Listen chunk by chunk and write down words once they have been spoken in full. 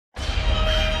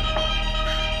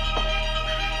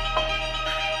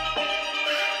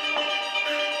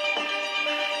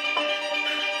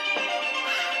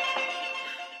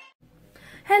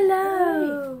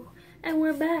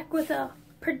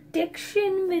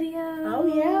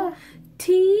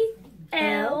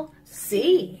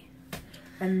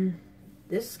And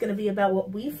this is going to be about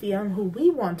what we feel and who we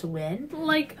want to win.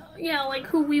 Like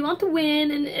who we want to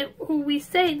win and who we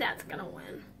say that's going to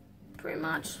win. Pretty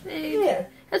much.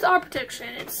 It's our prediction.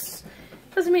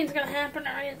 Doesn't mean it's going to happen or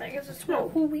anything. It's just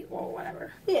who we, or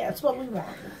whatever. Yeah, it's what we want.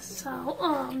 So,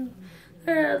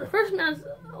 the first match,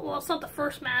 well, it's not the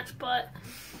first match, but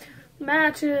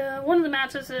one of the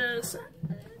matches is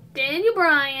Daniel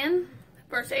Bryan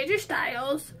versus AJ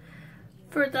Styles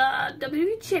for the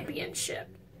WWE Championship.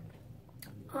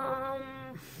 I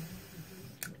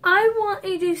want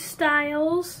AJ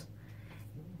Styles,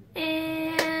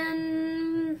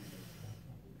 and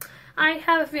I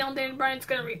have a feeling Daniel Bryan's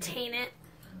going to retain it.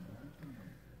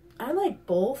 I like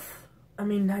both. I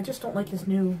mean, I just don't like his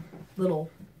new little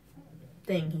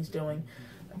thing he's doing,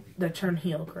 the turn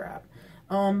heel crap.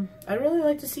 I really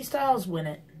like to see Styles win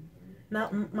it.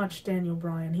 Not much Daniel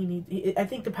Bryan. I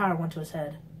think the power went to his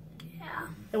head. Yeah.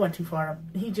 It went too far up.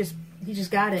 He just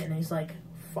got it, and he's like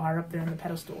far up there on the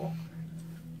pedestal.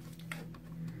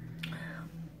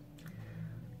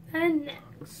 And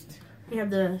next, we have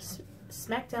the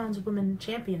SmackDown's Women's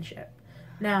Championship.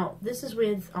 Now, this is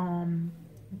with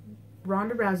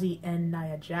Ronda Rousey and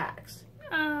Nia Jax.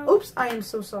 Oops, I am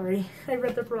so sorry. I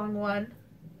read the wrong one.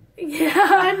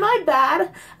 Yeah. My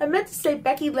bad. I meant to say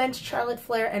Becky Lynch, Charlotte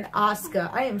Flair, and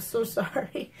Asuka. I am so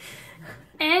sorry.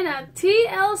 And a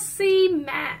TLC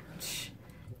match.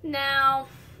 Now,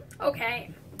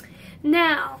 okay.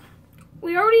 Now,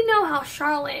 we already know how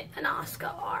Charlotte and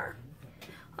Asuka are.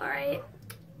 Alright?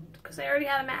 Because they already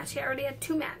had a match. They already had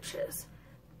 2 matches.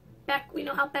 We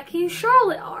know how Becky and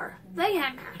Charlotte are. They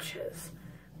had matches.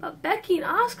 But Becky and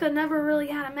Asuka never really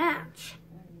had a match.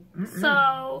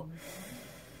 So,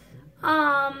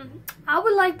 I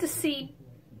would like to see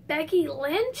Becky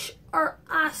Lynch or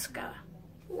Asuka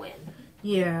win.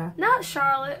 Yeah. Not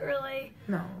Charlotte, really.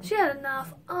 No. She had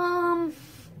enough.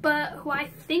 But who I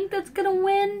think that's gonna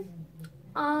win,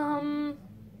 I'm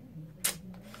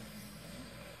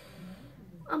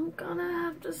gonna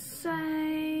have to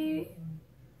say,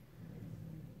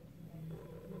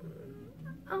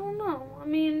 I don't know. I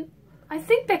mean, I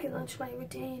think Becky Lynch might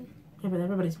retain. Yeah, but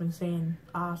everybody's been saying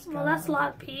Asuka. Well, that's a lot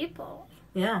of people.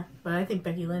 Yeah, but I think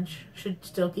Becky Lynch should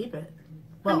still keep it.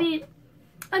 Well,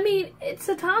 I mean, it's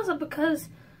a toss-up because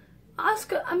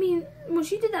Asuka, when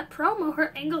she did that promo,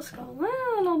 her angles go a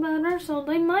little better, so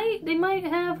they might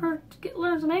have her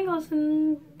learn some angles,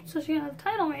 and so she can have a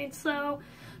title reign. So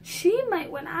she might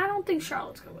win. I don't think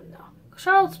Charlotte's gonna win though.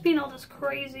 Charlotte's being all this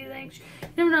crazy thing. You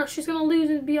never know. She's gonna lose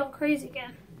and be all crazy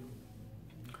again.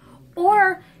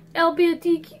 Or it'll be a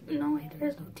DQ. No, wait,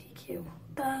 there's no DQ.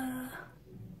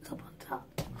 It's up on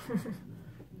top.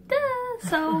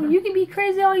 So you can be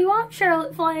crazy all you want,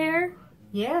 Charlotte Flair.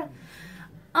 Yeah.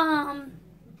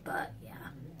 But yeah,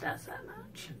 that's that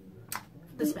match.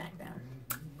 The SmackDown.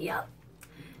 Yep.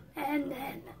 And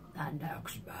then the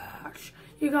next match,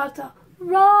 you got the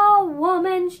Raw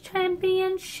Women's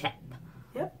Championship.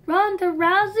 Yep. Ronda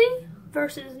Rousey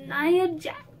versus Nia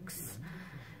Jax.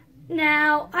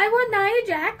 Now, I want Nia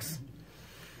Jax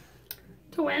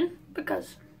to win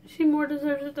because she more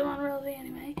deserves it than Ronda Rousey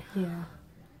anyway. Yeah.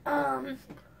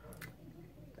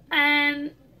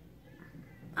 And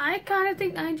I kind of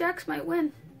think Nia Jax might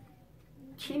win.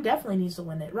 She definitely needs to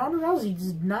win it. Ronda Rousey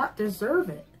does not deserve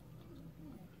it.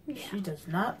 Yeah. She does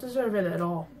not deserve it at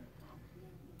all.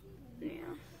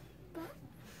 Yeah. But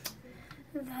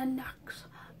the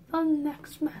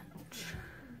next match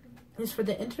is for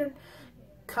the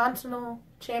Intercontinental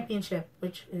Championship,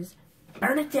 which is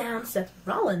Burn It Down, Seth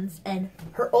Rollins, and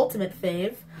her ultimate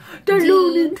fave, the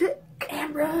lunatic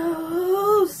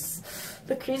Ambrose,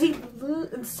 the crazy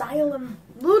asylum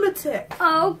lunatic.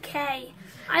 Okay,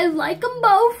 I like them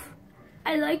both.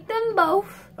 I like them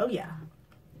both. Oh yeah,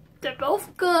 they're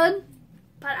both good,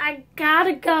 but I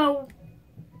gotta go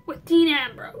with Dean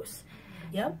Ambrose.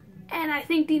 Yep. And I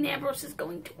think Dean Ambrose is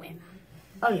going to win.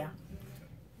 Oh yeah.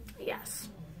 Yes.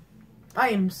 I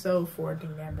am so for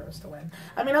Dean Ambrose to win.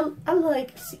 I mean, I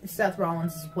like Seth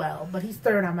Rollins as well, but he's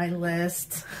 3rd on my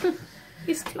list.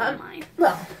 He's 2 on mine.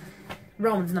 Well,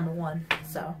 Roman's number 1,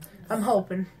 so I'm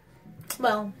hoping.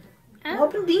 Well, I'm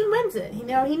hoping Dean wins it. You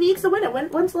know, he needs to win it.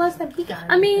 When's the last time he got it?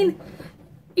 I mean,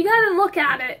 you gotta look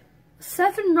at it.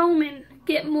 Seth and Roman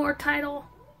get more title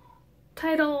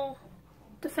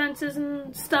defenses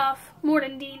and stuff more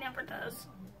than Dean ever does.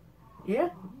 Yeah.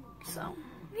 So,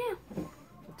 yeah.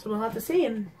 So we'll have to see.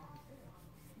 And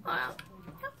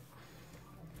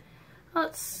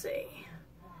let's see.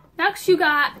 Next, you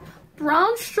got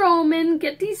Braun Strowman,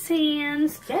 get these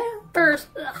hands. Yeah. First,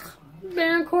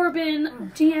 Baron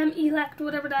Corbin, GM elect,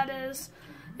 whatever that is,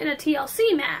 in a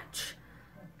TLC match.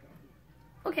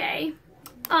 okay.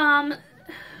 I'm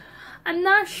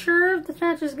not sure if this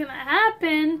match is gonna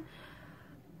happen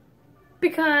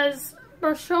because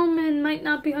Strowman might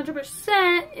not be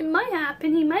 100%. It might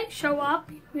happen. He might show up.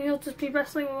 He'll just be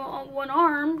wrestling on one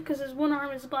arm because his one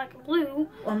arm is black and blue.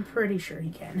 I'm pretty sure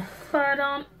he can. But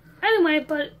anyway,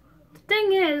 but the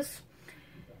thing is,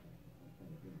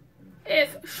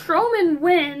 if Strowman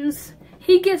wins,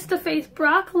 he gets to face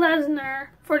Brock Lesnar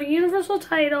for the Universal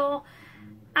title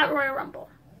at Royal Rumble.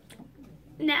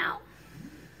 Now,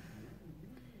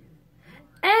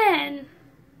 and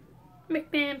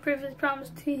McMahon previously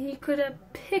promised he could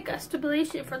pick a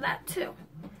stipulation for that too.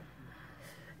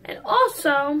 And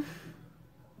also,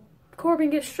 Corbin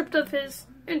gets stripped of his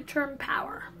interim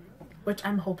power. Which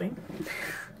I'm hoping.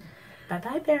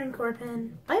 Bye-bye, Baron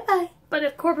Corbin. Bye-bye. But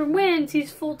if Corbin wins,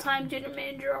 he's full-time general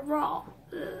manager of Raw.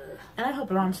 Ugh. And I hope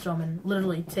Braun Strowman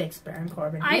literally takes Baron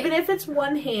Corbin, even if it's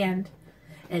one hand,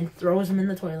 and throws him in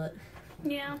the toilet.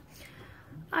 Yeah.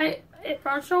 If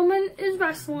Braun Strowman is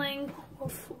wrestling,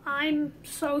 I'm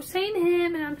so saying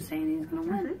him, and I'm saying he's going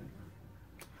to win.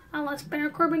 Unless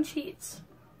Baron Corbin cheats.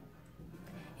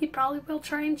 He probably will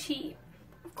try and cheat.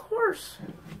 Of course.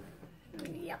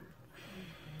 Yeah.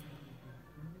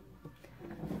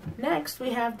 Next,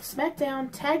 we have the SmackDown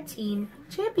Tag Team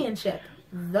Championship.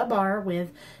 The Bar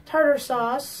with Tartar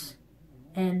Sauce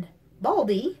and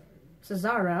Baldy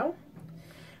Cesaro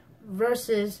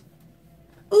versus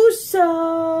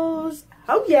Usos.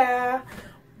 Oh yeah.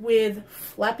 With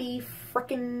Flappy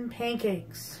Frickin'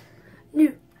 Pancakes.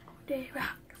 New Day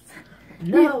Rocks.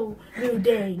 No New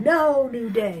Day. No New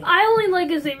Day. I only like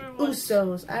Xavier Woods.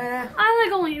 Usos. I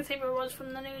like only Xavier Woods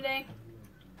from the New Day.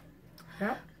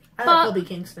 Yeah. I like Kobe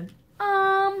Kingston.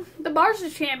 The Bar's the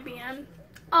champion.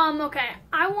 Okay.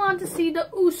 I want to see the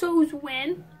Usos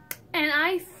win. And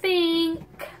I think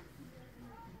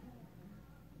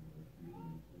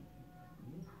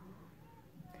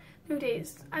New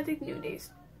Day's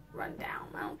run down.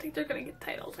 I don't think they're gonna get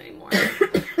titles anymore. I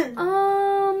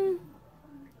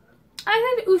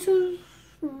think the Usos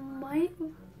might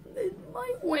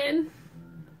win.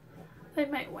 They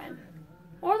might win.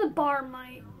 Or the Bar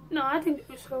might. No, I think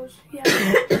the Usos, yeah.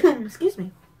 Excuse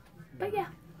me. But yeah.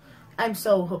 I'm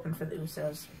so hoping for the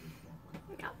Usos.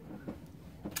 Yeah.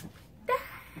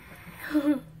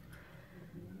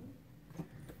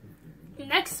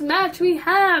 Next match we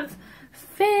have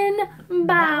Finn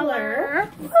Balor.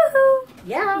 Woohoo!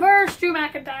 Yeah. Versus Drew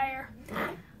McIntyre.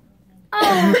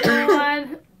 Oh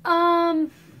god.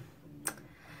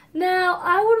 Now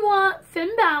I would want Finn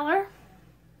Balor.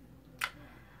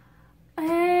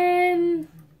 And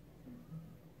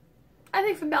I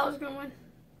think Finn Balor's gonna win.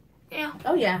 Yeah.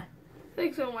 Oh yeah. I think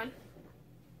he's gonna win.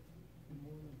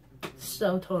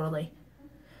 So totally.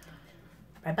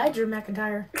 Bye-bye, Drew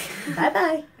McIntyre.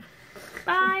 Bye-bye.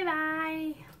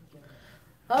 Bye-bye.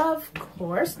 Of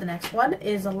course, the next one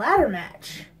is a ladder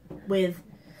match with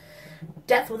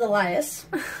Death with Elias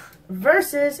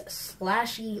versus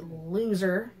Slashy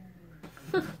Loser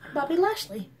Bobby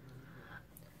Lashley.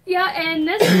 Yeah, and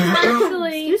this is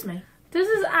actually Excuse me. This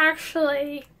is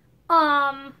actually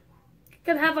gonna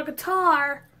have a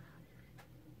guitar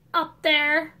up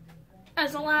there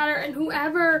as a ladder, and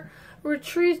whoever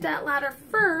retrieves that ladder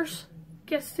first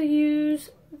gets to use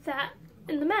that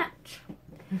in the match.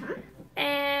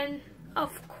 And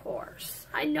of course,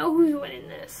 I know who's winning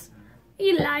this.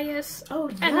 Elias. Oh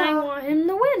yeah. And I want him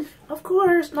to win. Of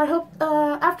course. And I hope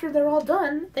after they're all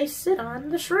done, they sit on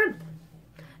the shrimp.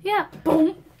 Yeah.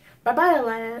 Boom. Bye-bye,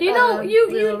 Elias. You know,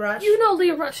 Leo Rush. you know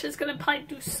Leo Rush is gonna probably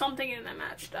do something in that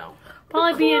match, though.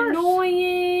 Probably be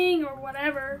annoying or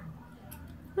whatever.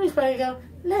 He's probably go,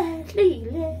 Leslie.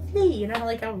 You know,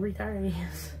 like how retarded he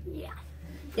is. Yeah.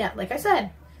 Yeah, like I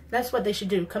said, that's what they should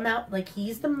do. Come out like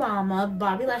he's the mama.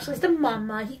 Bobby Lashley's the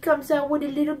mama. He comes out with a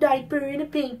little diaper and a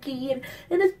pinky and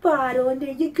his bottle, and there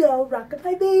you go, rockin'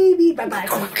 my baby. Bye-bye.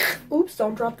 Oops,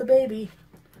 don't drop the baby.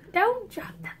 Don't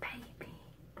drop the baby.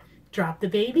 Drop the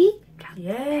baby? Drop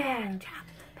Yeah. the baby.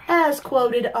 As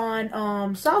quoted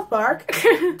on South Park,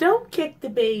 don't kick the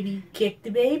baby, kick the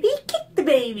baby, kick the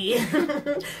baby.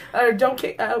 Or don't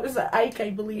kick, it was Ike,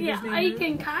 I believe Yeah, his name. Ike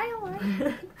and Kyle.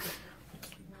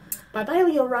 Bye-bye,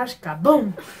 Leo Rush.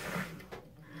 Kaboom.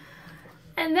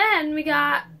 And then we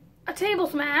got a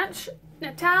tables match.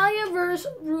 Natalya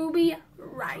versus Ruby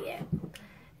Riott.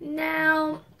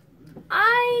 Now,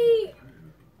 I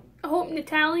hope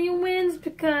Natalya wins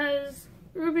because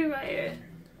Ruby Riott.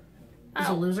 He's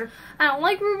a loser. I don't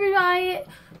like Ruby Riott.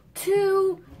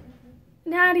 2,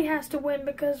 Natty has to win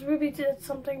because Ruby did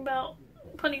something about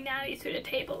putting Natty through the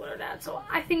table or that. So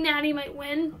I think Natty might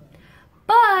win.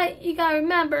 But you gotta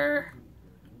remember,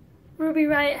 Ruby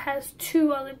Riott has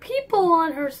 2 other people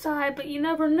on her side, but you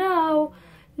never know.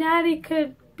 Natty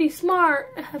could be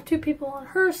smart and have 2 people on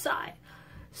her side.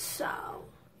 So,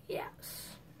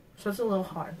 yes. So it's a little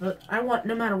hard, but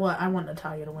no matter what, I want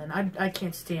Natalya to win. I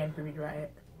can't stand Ruby Riott.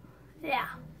 Yeah.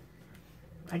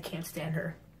 I can't stand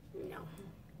her. No.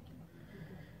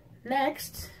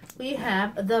 Next, we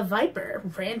have the Viper,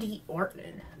 Randy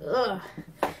Orton. Ugh.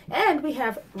 And we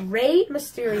have Rey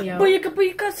Mysterio. Booyaka,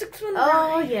 booyaka, 619.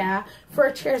 Oh, yeah. For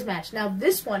a chairs match. Now,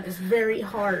 this one is very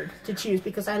hard to choose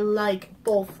because I like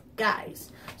both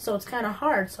guys. So it's kind of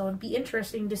hard. So it'd be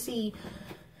interesting to see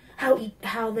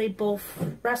how they both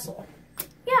wrestle.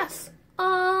 Yes.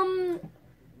 I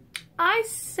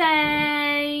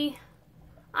say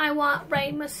I want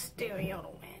Rey Mysterio to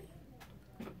win.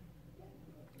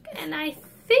 And I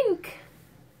think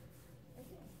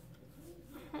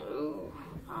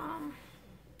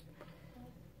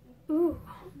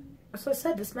As I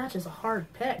said, this match is a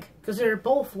hard pick because they're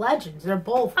both legends. They're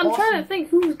both I'm awesome. trying to think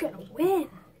who's gonna win.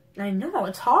 I know,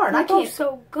 it's hard. They're I can't. both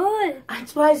so good.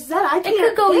 That's why I said I can't. It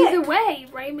could go pick. either way.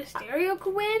 Rey Mysterio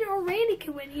could win or Randy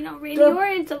could win. You know, Randy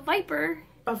Orton's a Viper.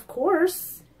 Of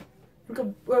course.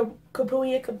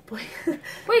 Kabuya.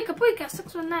 Wait, Kabuya,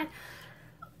 619.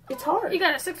 It's hard. You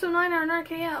got a 619 or an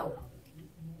RKO.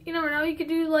 You never know. You could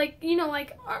do like Rey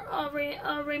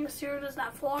Mysterio does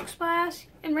that frog splash,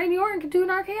 and Randy Orton could do an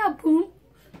RKO. Boom.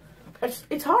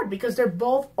 It's hard because they're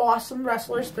both awesome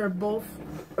wrestlers. They're both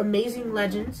amazing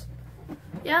legends.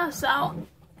 Yeah, so I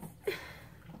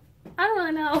don't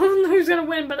really know who's gonna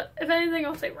win, but if anything,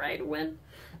 I'll say Rey to win.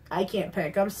 I can't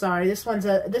pick. I'm sorry. This one's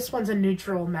a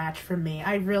neutral match for me.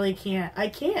 I really can't. I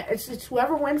can't. It's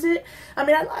whoever wins it. I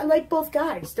mean, I like both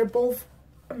guys. They're both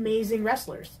amazing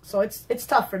wrestlers. So it's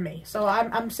tough for me. So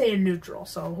I'm saying neutral.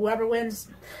 So whoever wins,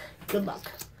 good luck.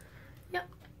 Yep.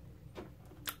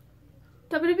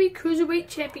 WWE Cruiserweight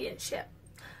Championship.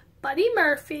 Buddy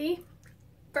Murphy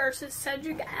versus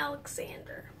Cedric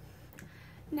Alexander.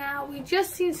 Now, we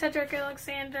just seen Cedric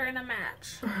Alexander in a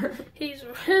match. He's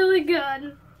really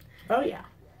good. Oh, yeah.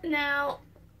 Now,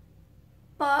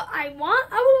 but I would want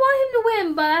him to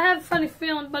win, but I have a funny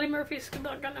feeling Buddy Murphy's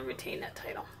not going to retain that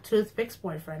title. Toothpick's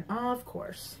boyfriend. Oh, of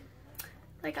course.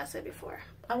 Like I said before.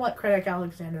 I want Cedric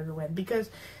Alexander to win because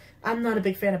I'm not a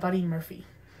big fan of Buddy Murphy.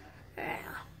 Yeah.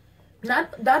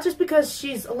 Not just because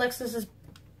she's Alexis's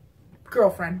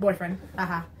boyfriend.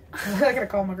 Haha. I'm not gonna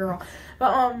call him a girl.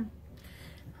 But,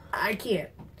 I can't.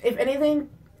 If anything,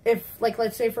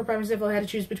 let's say for prime example, I had to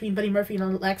choose between Buddy Murphy and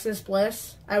Alexis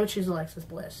Bliss, I would choose Alexis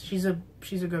Bliss. She's a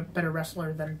better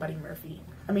wrestler than Buddy Murphy.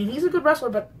 I mean, he's a good wrestler,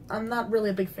 but I'm not really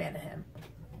a big fan of him.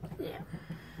 Yeah.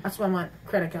 That's why I want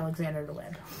Cedric Alexander to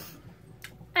win.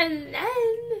 And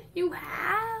then you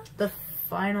have the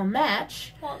final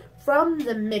match from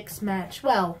the mixed match.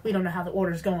 Well, we don't know how the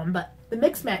order's going, but the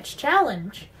mixed match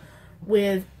challenge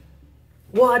with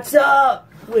What's Up?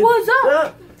 What's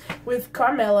Up? With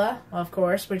Carmella, of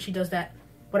course, when she does that,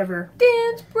 whatever.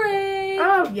 Dance break.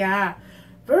 Oh, yeah.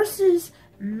 Versus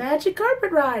Magic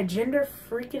Carpet Ride, Jinder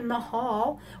freaking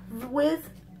Mahal with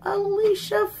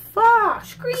Alicia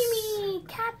Fox. Screamy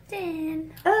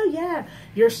Captain. Oh, yeah.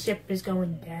 Your ship is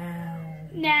going down.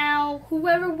 Now,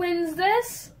 whoever wins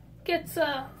this gets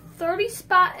a 30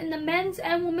 spot in the men's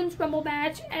and women's Rumble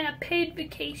match and a paid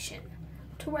vacation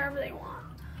to wherever they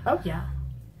want. Oh, yeah.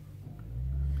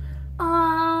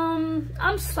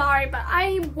 I'm sorry, but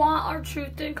I want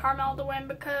R-Truth and Carmella to win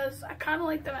because I kind of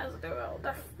like them as a duo.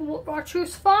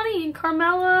 R-Truth's funny and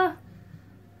Carmella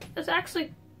is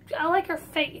actually, I like her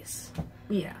face.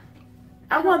 Yeah.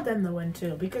 I want them to win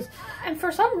too because... And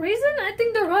for some reason, I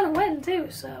think they're going to win too,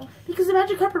 so... Because the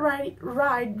Magic Carpet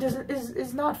Ride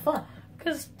is not fun.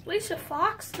 Because Alicia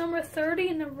Fox, number 30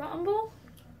 in the Rumble?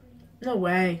 No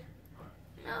way.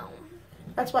 No.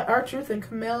 That's why R-Truth and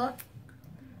Camilla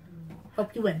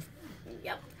hope you win.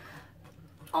 Yep.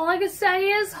 All I can say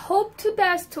is hope to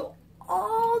best to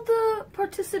all the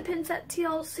participants at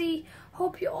TLC.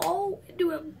 Hope you all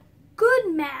do a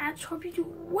good match. Hope you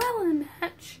do well in the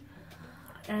match.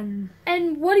 And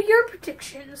what are your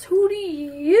predictions? Who do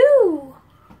you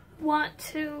want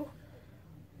to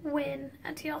win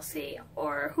at TLC?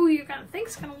 Or who you're going to think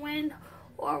is going to win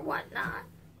or whatnot?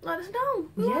 Let us know.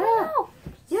 We want to know.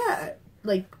 Yeah.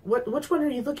 Like, which one are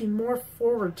you looking more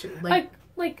forward to?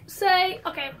 Like say,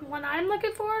 okay, one I'm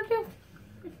looking forward to.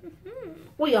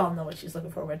 We all know what she's looking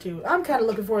forward to. I'm kind of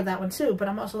looking forward to that one too, but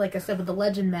I'm also, like I said, with the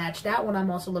Legend match, that one I'm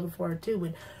also looking forward to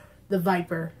with the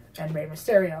Viper and Rey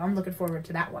Mysterio. I'm looking forward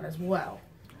to that one as well.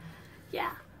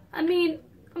 Yeah. I mean,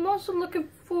 I'm also looking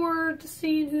forward to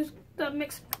seeing who's the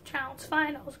Mixed Challenge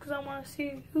Finals because I want to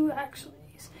see who actually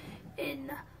is in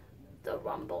the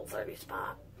Rumble 30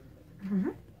 spot. Mm-hmm.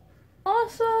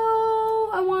 Also,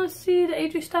 I want to see the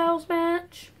AJ Styles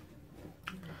match.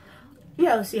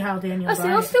 Yeah, let's see how Daniel.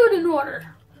 Let's do it in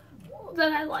order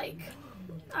that I like.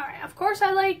 Alright, of course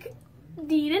I like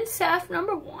Dean and Seth,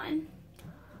 number 1.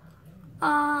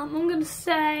 I'm going to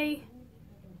say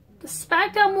the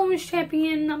SmackDown Women's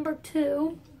Champion, number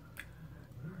 2.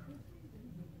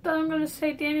 Then I'm going to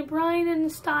say Daniel Bryan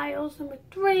and Styles, number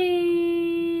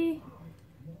 3.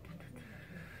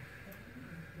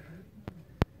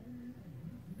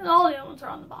 And all the other ones are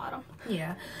on the bottom.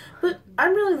 Yeah, but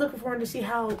I'm really looking forward to see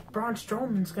how Braun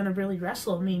Strowman's going to really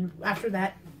wrestle. I mean, after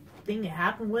that thing that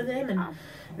happened with him and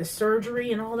the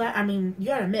surgery and all that, I mean, you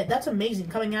gotta admit, that's amazing.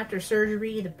 Coming after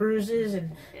surgery, the bruises,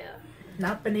 and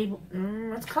not been able...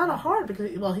 it's kind of hard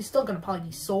because, well, he's still going to probably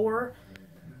be sore.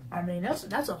 I mean,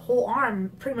 that's a whole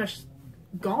arm pretty much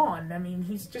gone. I mean,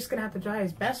 he's just going to have to try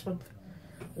his best with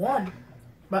one.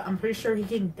 But I'm pretty sure he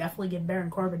can definitely get Baron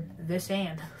Corbin this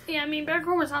hand. Yeah, I mean, Baron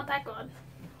Corbin's not that good.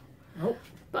 Nope.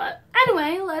 But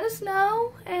anyway, let us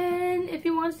know. And if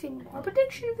you want to see more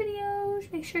prediction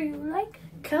videos, make sure you like,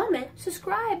 comment,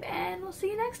 subscribe, and we'll see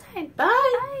you next time. Bye.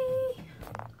 Bye.